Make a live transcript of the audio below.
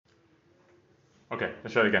Okay,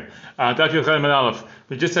 let's try it again.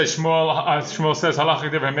 We just said Shmuel says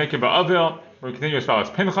halachic divrei mekim ba'avil. We continue as follows.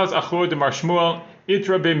 Pinchas achur de Mar Shmuel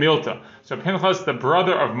itra b'milta. So Pinchas, the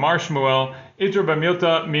brother of Mar Shmuel, itra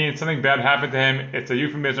b'milta means something bad happened to him. It's a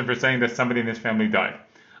euphemism for saying that somebody in his family died.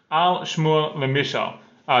 Al Shmuel lemishal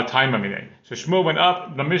taimamine. So Shmuel went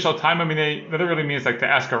up. Lemishal taimamine literally means like to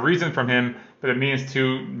ask a reason from him, but it means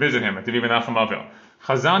to visit him, to be menachem avil.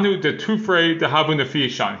 Chazanu de tufrei de habu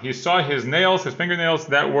nefishan. He saw his nails, his fingernails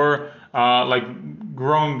that were like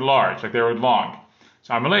grown large, like they were long.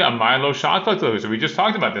 So Amalei Amaylo Shakatu. So we just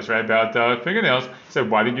talked about this, right? About fingernails. He said,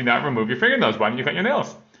 why did you not remove your fingernails? Why didn't you cut your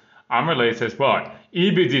nails? Amalei says, what?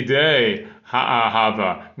 Ibidide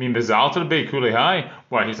ha'ahava min bezalta be kulehai.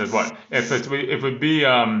 What? He says, what? If it would be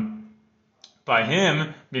by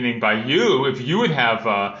him, meaning by you, if you would have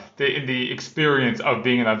the experience of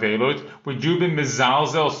being an avelut, would you have been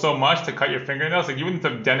mezalzel so much to cut your fingernails? Like you wouldn't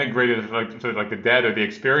have denigrated like the dead or the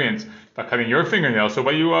experience by cutting your fingernails. So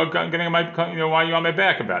why are you getting on my, why are you on my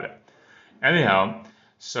back about it? Anyhow,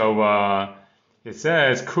 so it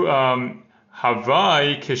says Havai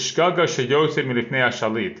kishgaga sheyotze milifnei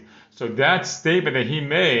shalit. So that statement that he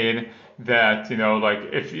made, that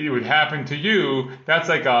like if it would happen to you, that's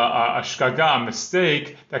like a shkaga, a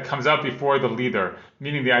mistake that comes out before the leader.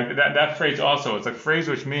 Meaning that phrase also, it's a phrase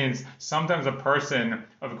which means sometimes a person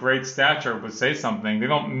of great stature would say something. They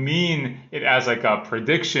don't mean it as like a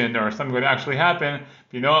prediction or something would actually happen.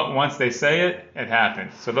 But once they say it, it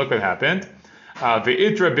happens. So look what happened.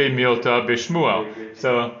 Ve'itra be'milta be'shmuel.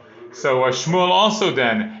 So Shmuel also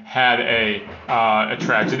then had a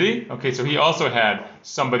tragedy. Okay, so he also had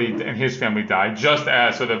somebody in his family die, just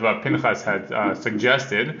as sort of Pinchas had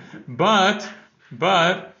suggested. But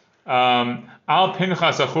al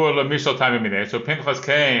Pinchas achur lemishal taimimine. So Pinchas,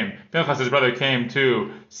 his brother, came to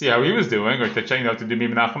see how he was doing, or to check, to do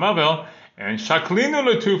menachem avil, and shaklinu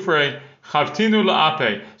letufrei. Chavtinu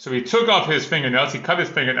la'ape. So he took off his fingernails, he cut his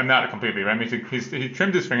fingernails, not completely, right? I mean, he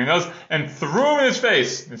trimmed his fingernails and threw them in his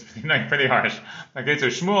face. It's pretty harsh. Okay, so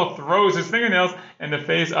Shmuel throws his fingernails in the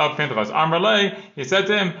face of Pinchas. Amrlei, he said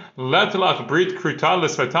to him, Letlach brit kruta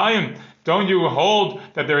l'sfatayim. Don't you hold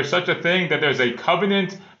that there is such a thing, that there's a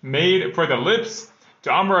covenant made for the lips?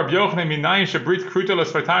 To Amar Rabbi Yochanan minayin shebrit kruta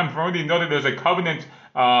l'sfatayim. From already know that there's a covenant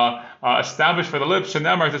established for the lips.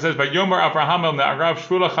 Shenemar, it says, "Vayomer Avraham el ne'arav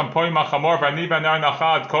shvulachem poim machamor v'ani v'nar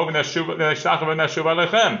nachad kol v'neshuva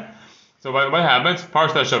lechem." So what happens?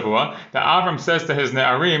 Parsha Shavua. That Avram says to his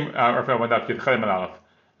ne'arim,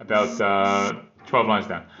 about 12 lines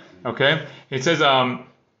down. Okay, he says, so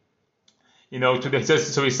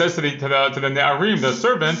he says to the ne'arim, the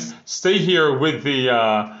servants, stay here with the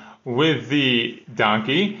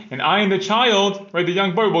donkey, and I and the child, right, the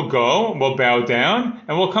young boy, will go, we'll bow down,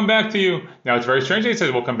 and we'll come back to you. Now it's very strange that he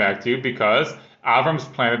says we'll come back to you, because Avram's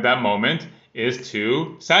plan at that moment is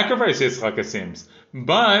to sacrifice Yitzchak, it seems.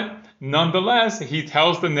 But nonetheless, he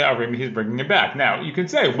tells the Ne'arim he's bringing it back. Now, you can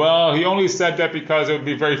say, well, he only said that because it would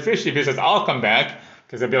be very fishy if he says, I'll come back,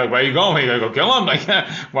 because they'd be like, where are you going? You're going to go kill him? Like,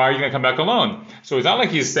 why are you going to come back alone? So it's not like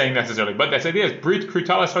he's saying necessarily, but that's the idea. Brit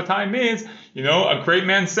krutalas fatayim means, a great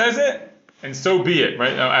man says it, and so be it,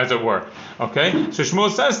 right? As it were. Okay? So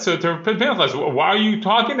Shmuel says to Pinchas, why are you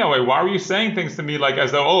talking that way? Why are you saying things to me like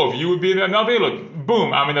as though, if you would be an avelut,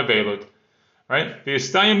 boom, I'm an avelut. Right? The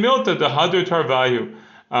Yistayim milta, the hadur tarvayu.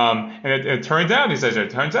 And it turns out, he says,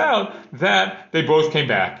 that they both came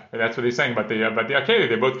back. That's what he's saying about the Akedah.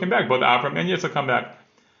 They both came back. Both Avram and Yitzchak come back.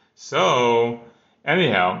 So,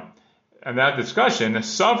 anyhow, in that discussion,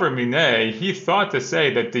 Savr Minei, he thought to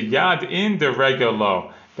say that the Yad in the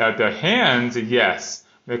regelo, that the hands, yes.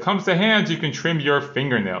 When it comes to hands, you can trim your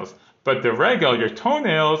fingernails. But the regel, your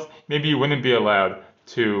toenails, maybe you wouldn't be allowed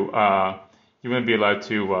to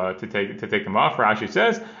take them off. Rashi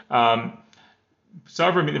says,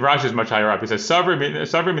 Rashi is much higher up. He says,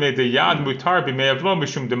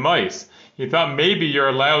 he thought maybe you're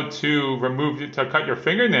allowed to cut your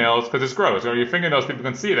fingernails because it's gross. Or your fingernails, people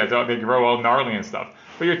can see that they grow all gnarly and stuff.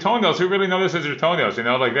 But your toenails, who really notices your toenails?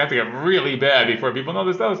 Like they have to get really bad before people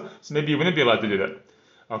notice those. So maybe you wouldn't be allowed to do that.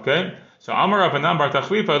 Okay? So Amar Rabbanan bar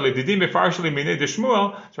Tachlifa ledidim befarshli minei de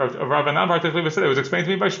Shmuel. So Rabbanan bar Tachlifa said it was explained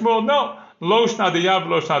to me by Shmuel. No, lo shna de yav,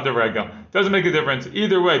 lo shna de regel. Doesn't make a difference.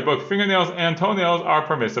 Either way, both fingernails and toenails are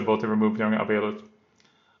permissible to remove during avelut.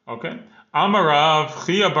 Okay. Amarav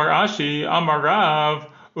Chia bar Ashi Amarav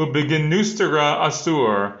ubegenustera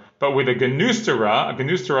asur. But with a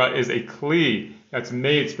genustera is a kli that's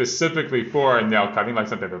made specifically for nail cutting, like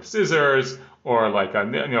some type of scissors or like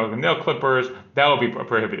nail clippers. That will be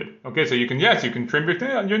prohibited. Okay, so you can trim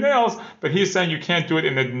your nails, but he's saying you can't do it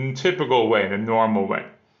in the typical way, in the normal way.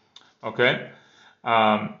 Okay,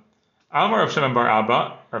 Amar Rav Shimon Bar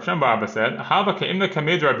Abba, Rav Shimon Bar Abba said, Hava ke'imna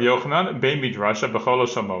kamid Rabbi Yochanan bein midrasha b'chol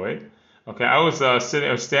Moed. Okay, I was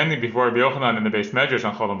standing before Rabbi Yochanan in the base medrash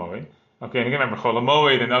on Chol Moed. Okay, and again, remember Chol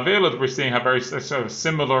Moed and Avelut, we're seeing have very sort of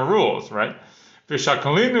similar rules, right?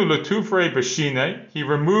 V'shakalinu l'tufrei b'shine, he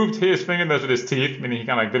removed his fingernails with his teeth, meaning he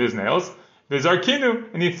kind of like bit his nails.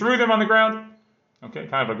 V'zarkinu, and he threw them on the ground. Okay,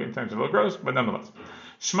 kind of a little gross, but nonetheless.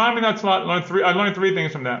 Shema mina tzlat, I learned three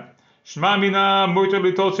things from that. Shema mina mutar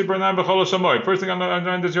litol tzipor b'chol shamoed. First thing I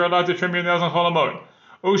learned is you're allowed to trim your nails on Chol Moed.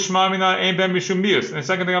 Ushma mina ein ben mishum mius. And the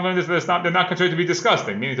second thing I learned is that they're not considered to be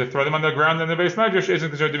disgusting, meaning to throw them on the ground in the base medrash isn't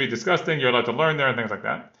considered to be disgusting. You're allowed to learn there and things like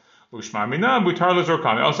that. Ushma mina mutar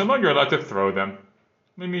lezorkan. I also learned you're allowed to throw them.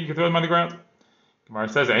 Maybe you can throw them on the ground. Gemara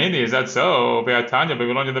says, "Aini, is that so?" Be'atanya, but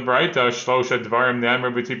we learned in the Braita, shlosha dvarim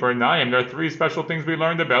ne'amar b'tipor nayim. There are three special things we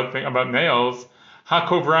learned about nails.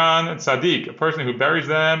 Hakovran and tzaddik. A person who buries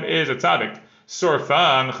them is a tzaddik.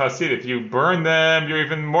 Sorfan chasid. If you burn them, you're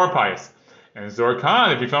even more pious. And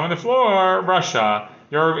zorkan, if you throw them on the floor, rasha.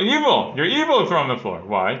 You're evil. You're evil to throw them on the floor.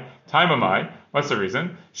 Why? Taimamai. What's the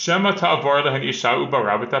reason? Shema ta'avor lehen isha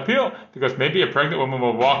ubara v'tapil. Because maybe a pregnant woman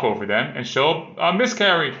will walk over them and she'll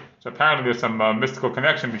miscarry. So apparently there's some mystical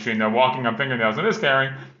connection between walking on fingernails and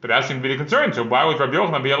miscarrying, but that seems to be the concern. So why would Rabbi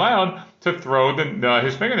Yochanan be allowed to throw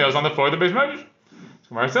his fingernails on the floor of the base medrash?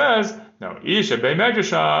 Gemara says, no, isha be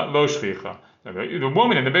medrasha lo shchicha. The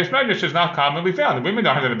woman in the base medrash is not commonly found. The women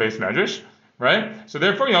aren't in the base medrash, right? So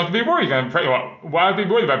therefore you don't have to be worried. Why would you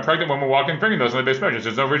be worried about a pregnant woman walking fingernails on the base medrash?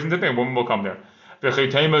 There's no reason to think a woman will come there. But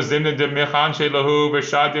you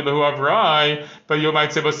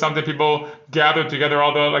might say, well, something people gather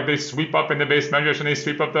together, they sweep up in the base medrash and they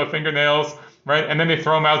sweep up the fingernails, right? And then they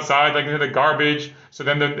throw them outside, into the garbage. So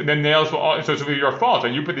then the nails will, so it's really your fault. So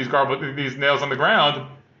you put these nails on the ground, and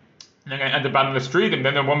they're going to end up out in the street, and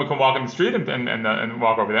then the woman can walk in the street and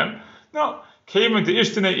walk over them. No. Came to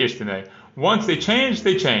ishtene. Once they changed,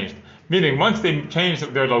 they changed. Meaning, once they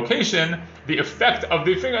changed their location, the effect of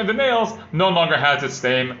the nails no longer has its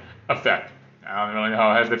same effect. I don't really know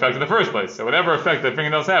how it has the effect in the first place. So whatever effect the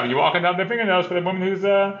fingernails have, you walking down the fingernails for the woman who's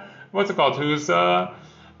who's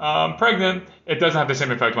pregnant, it doesn't have the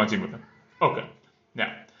same effect once you move them. Okay.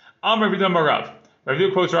 Now, Rabbi Marav. Rabbi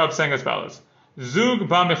quotes Rav saying as follows: Zug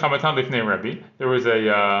ba mechamatan lifnei Rabbi. There was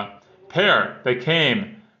a pair that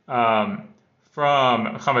came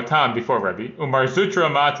from Chamatan before Rabbi. Umar Zutra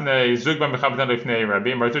matne Zugba Mechamatan lifnei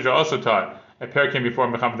Rabbi. Umar Zutra also taught a pair came before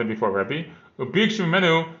Mechamatan before Rabbi. Ubikshu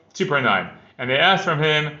menu tzipor nine, and they asked from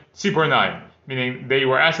him tzipor nine, meaning they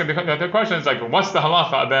were asking the questions like, what's the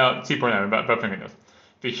halacha about tzipor nine, about fingernails?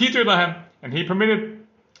 V'hitur lahem, and he permitted.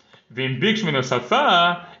 V'im bikshu menu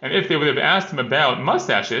safa, and if they would have asked him about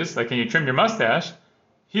mustaches, like can you trim your mustache?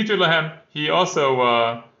 Hitur lahem, he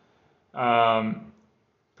also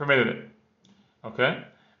permitted it. Okay, I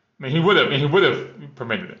mean he would have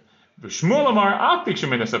permitted it. Shmuel Amar Aktik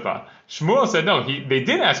Shemin Safa. Shmuel said no. They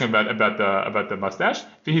did ask him about the mustache.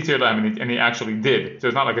 And he actually did. So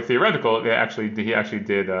it's not like a theoretical. He actually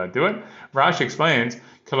did do it. Rashi explains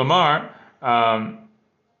Kalamar.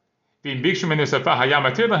 Being big Shemin Safa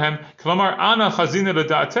Hayamatir Lahem. Kalamar Ana Chazina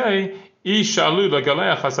Ladate. Ishalu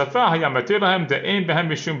Lagaleach Hasafa Hayamatir Lahem De'ein Behem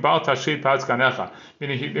Mishum Bal Tashid Paz Kanecha.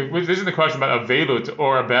 Meaning, this isn't a question about a velut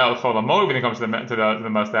or about Chol Hamoed when it comes to the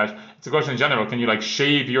mustache. It's a question in general. Can you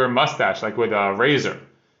shave your mustache with a razor?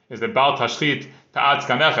 Is it Bal Tashid Paz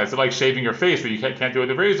Kanecha? Is it like shaving your face where you can't do it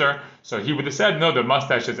with a razor? So he would have said, no, the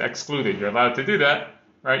mustache is excluded. You're allowed to do that,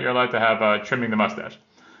 right? You're allowed to have trimming the mustache.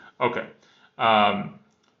 Okay.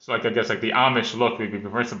 So I guess the Amish look would be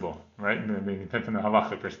permissible, right? From the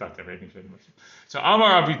halachic perspective, right? So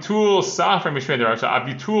Amar Avitul Safra Mishmei. So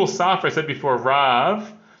Avitul Safra said before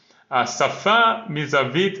Rav, Safa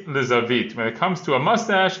mizavit lizavit. When it comes to a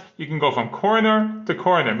mustache, you can go from corner to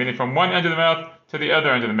corner, meaning from one end of the mouth to the other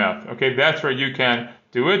end of the mouth. Okay, that's where you can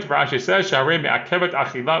do it. Rashi says, Sharei me'akevet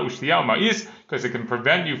achila u'shtiya u'ma'is, because it can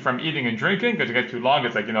prevent you from eating and drinking, because it gets too long.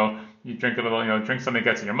 It's you drink a little, drink something that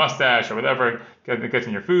gets in your mustache or whatever, it gets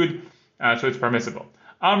in your food, so it's permissible.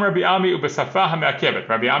 Rabbi Ami ubesafa ha'me'akevet.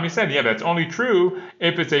 Rabbi Ami said, yeah, that's only true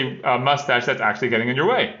if it's a mustache that's actually getting in your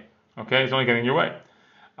way. Okay, it's only getting in your way.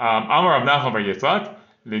 Amar Rav Nachman bar Yitzchak,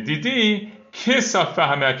 Lididi kisafa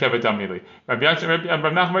ha'me'akevet amili. Rabbi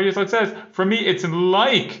Nachman bar Yitzchak says, for me, it's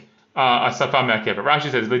like a safa me'akevet. Rashi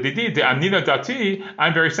says, Lididi de anina dati,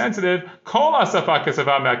 I'm very sensitive. Kol asafa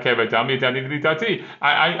kisafa me'akevet amili de anina dati.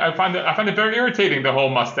 I find it very irritating, the whole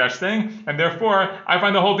mustache thing, and therefore I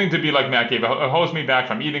find the whole thing to be like me'akevet. It holds me back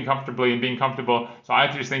from eating comfortably and being comfortable. So I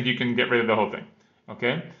just think you can get rid of the whole thing.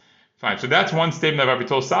 Okay. Fine. So that's one statement of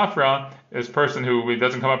Avitul Safra, this person who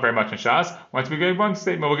doesn't come up very much in Shas. Once we give one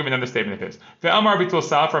statement, we'll give another statement of his. Ve'amar Avitul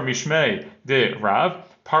Safra mishmei de Rav.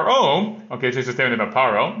 Paro, okay, so it's a statement about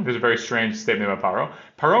Paro. There's a very strange statement about Paro.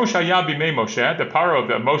 Paro shaya b'mei Moshe, the Paro of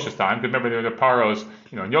the Moshe's time. Because remember, there were the Paros,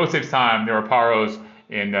 in Yosef's time. There were Paros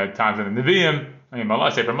in times of the Nevi'im,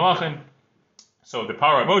 in Sefer Malachim. So the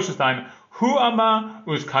Paro of Moshe's time. Hu ama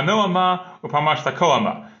uz kano ama upamash tako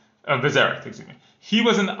ama. Vizeret, excuse me. He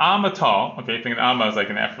was an amatal. Okay, think an amma is like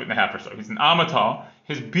an foot and a half or so. He's an amatal.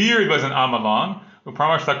 His beard was an amma long.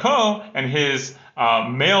 Upamash tako, and his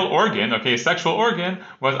male organ, okay, his sexual organ,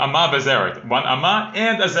 was amma bezeret. One amma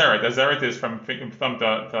and a zeret. A zeret is from thumb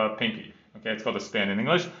to pinky. Okay, it's called a span in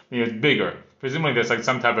English. He was bigger. Presumably, there's like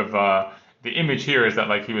some type of the image here is that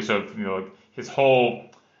like he was sort of his whole,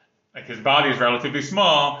 like his body is relatively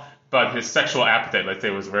small, but his sexual appetite, let's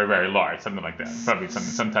say, was very, very large, something like that. Probably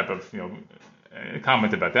some type of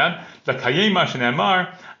comment about that. The Kayema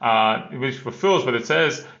Shenemar, which fulfills what it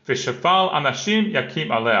says, V'shafal anashim yakim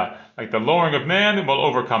alea, like the lowering of man will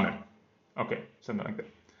overcome him. Okay, something like that.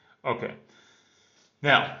 Okay.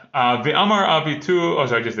 Now, Ve'amar Avitu,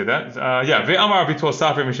 I just did that. Ve'amar Avitul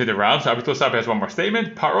Safra Mishid Rav. So Avitul Safra has one more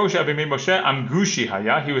statement. Parosh Avimei Moshe Amgushi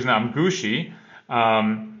Haya. He was an Amgushi.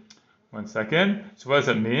 One second. So what does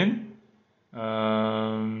that mean?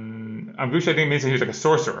 Amgushi, I think, means that he was like a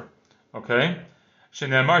sorcerer. Okay?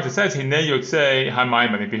 Shenemar, it says, Hine Yotzei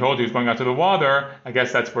HaMaimani. Behold, he was going out to the water. I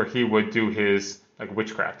guess that's where he would do his like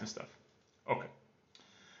witchcraft and stuff. Okay.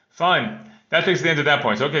 Fine. That takes the end of that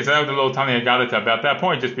point. So that was a little Tani Agadita about that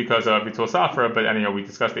point, just because of Vitul Safra, but anyhow, we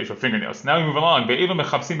discussed the issue of fingernails. Now we move along. These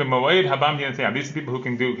are people who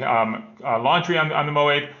can do laundry on the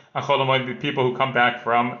Moed, the people who come back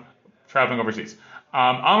from traveling overseas. So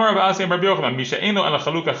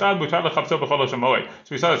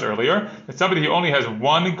we saw this earlier, that somebody who only has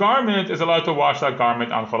one garment is allowed to wash that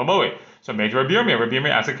garment on Chol HaMoed. So Major Rabbi Yirmiyah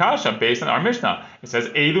asks a kasha based on our Mishnah. It says,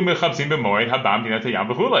 Eilu mechabzim b'moed habam dinatayam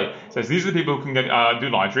b'chulei. It says these are the people who can do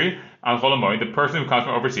laundry on Chol HaMoed, the person who comes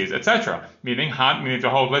from overseas, etc. Meaning, it's a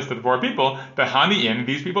whole list of 4 people, but hani in,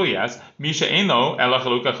 these people, yes, misha eno ela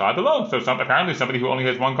chaluk achad alone. So apparently somebody who only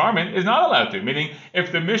has one garment is not allowed to. Meaning,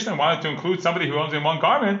 if the Mishnah wanted to include somebody who only has one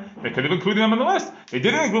garment, they could have included them on the list. They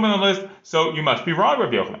didn't include them on the list, so you must be wrong,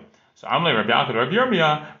 Rabbi Yochanan. So Amle Rabbi Yaakov Rabbi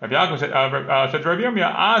Yirmiyah said to Rabbi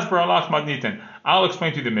Yirmiyah, Az baralach madnitin. I'll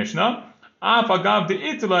explain to you the Mishnah. Af agav de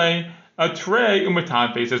itle a tray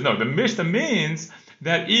umatanpe. He says no. The Mishnah means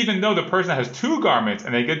that even though the person has 2 garments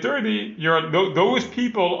and they get dirty, those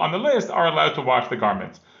people on the list are allowed to wash the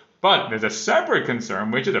garments. But there's a separate concern,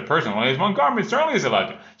 which is a person who only has 1 garment certainly is allowed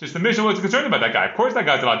to. Just the Mishnah was concerned about that guy. Of course, that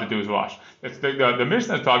guy's allowed to do his wash. The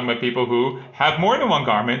Mishnah is talking about people who have more than 1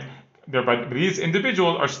 garment. But these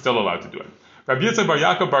individuals are still allowed to do it. Rabbi Yitzchak bar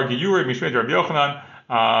Yaakov bar Giyuri Mishmei Rabbi Yochanan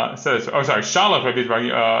says, Shalach Rabbi bar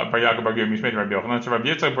Yaakov bar Giyuri Mishmei Rabbi Yochanan. So Rabbi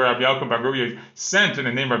Yitzchak bar Rabbi Yaakov bar Giyuri sent in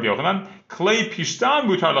the name of Rabbi Yochanan, Klei Pishtan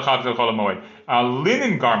mutar l'chavz al Chol HaMoed.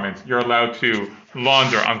 Linen garment you're allowed to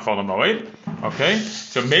launder on Chol HaMoed. Okay,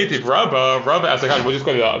 so Meitiv Rabba as a kasha. We'll just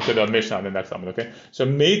go to the Mishnah in the next moment. Okay, so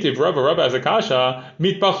Meitiv Rabba as a kasha,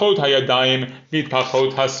 mitpachot hayadayim,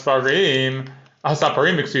 mitpachot hasfarim.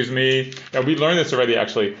 Hasaparim, excuse me. Now we learned this already,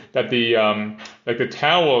 actually, that the like the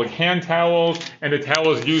towel, hand towels, and the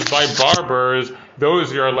towels used by barbers,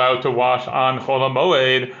 those you're allowed to wash on Chol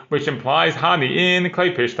HaMoed, which implies hani in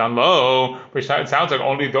klei pishtan lo, which sounds like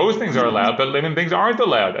only those things are allowed, but linen things aren't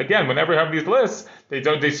allowed. Again, whenever you have these lists,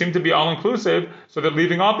 they seem to be all inclusive, so they're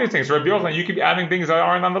leaving off these things. So Rabbi Yochanan, you keep adding things that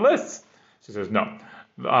aren't on the lists. She says no.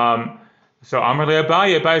 So Amar le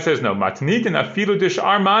Abaye says no. Matnitin afilu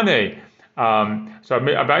dishar mane. So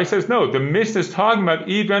Abaye says no. The Mishnah is talking about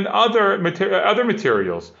even other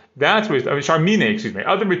materials. That's what sharmine, excuse me,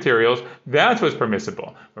 other materials. That's what's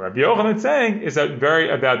permissible. What Rabbi Yochanan is saying is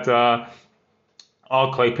that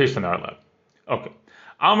all clay pishtan are allowed. Okay.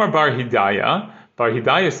 Amar bar Hidayah. Bar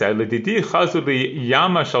Hidayah said, "L'didi chazuli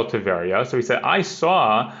yama shel Tiberia." So he said, I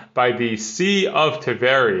saw by the Sea of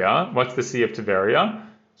Tiberia. What's the Sea of Tiberia?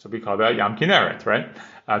 So we call that Yam Kinneret, right?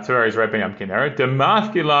 Tiberia is right by Yam Kinneret.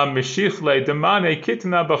 Demafkila mishichle demane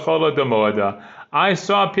kitna b'chola demoada. I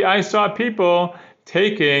saw people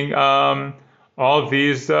taking all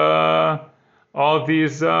these what's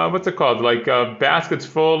it called, like baskets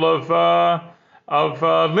full of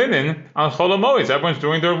linen on Chol HaMoed. Everyone's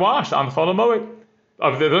doing their wash on Chol HaMoed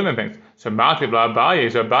of the linen things. So Mativ Abaye,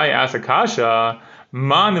 so Abaye asks a kasha,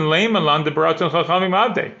 man leimalan de baratzon chachamim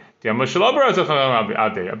avdei. Abaye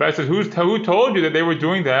says, who told you that they were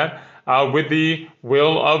doing that with the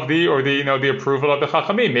will of the approval of the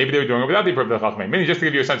Chachamim. Maybe they were doing it without the approval of the Chachamim. Meaning, just to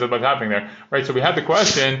give you a sense of what's happening there, right? So we had the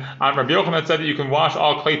question on Rabbi Yochanan said that you can wash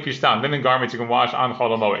all klei pishtan, linen garments you can wash on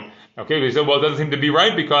Chol HaMoed. Okay, we said, well, it doesn't seem to be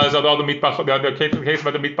right because of all the mitpachot, the case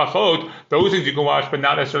about the mitpachot, those things you can wash, but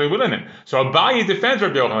not necessarily with linen. So Abayi defends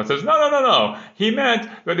Rabbi Yochanan and says, no. He meant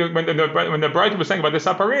when the Braita was saying about the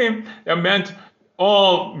saparim, it meant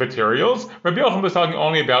all materials. Rabbi Yochanan was talking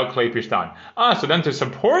only about klei pishtan. So then to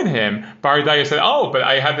support him, Baridaya said, but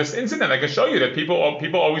I had this incident. I can show you that people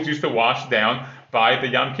always used to wash down by the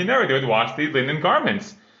Yam Kinneret. They would wash the linen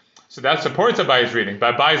garments. So that supports Abayi's reading,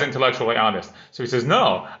 but Abayi is intellectually honest. So he says,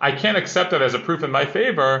 no, I can't accept that as a proof in my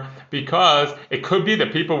favor because it could be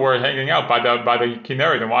that people were hanging out by the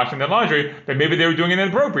Kinneret and washing their laundry, but maybe they were doing it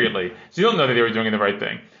inappropriately. So you don't know that they were doing the right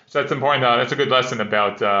thing. So that's important. That's a good lesson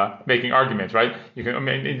about making arguments, right?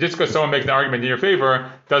 Just because someone makes an argument in your favor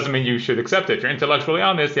doesn't mean you should accept it. If you're intellectually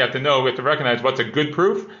honest, you have to recognize what's a good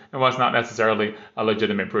proof and what's not necessarily a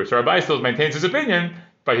legitimate proof. So Abayi still maintains his opinion,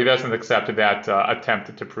 but he doesn't accept that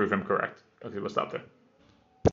attempt to prove him correct. Okay, we'll stop there.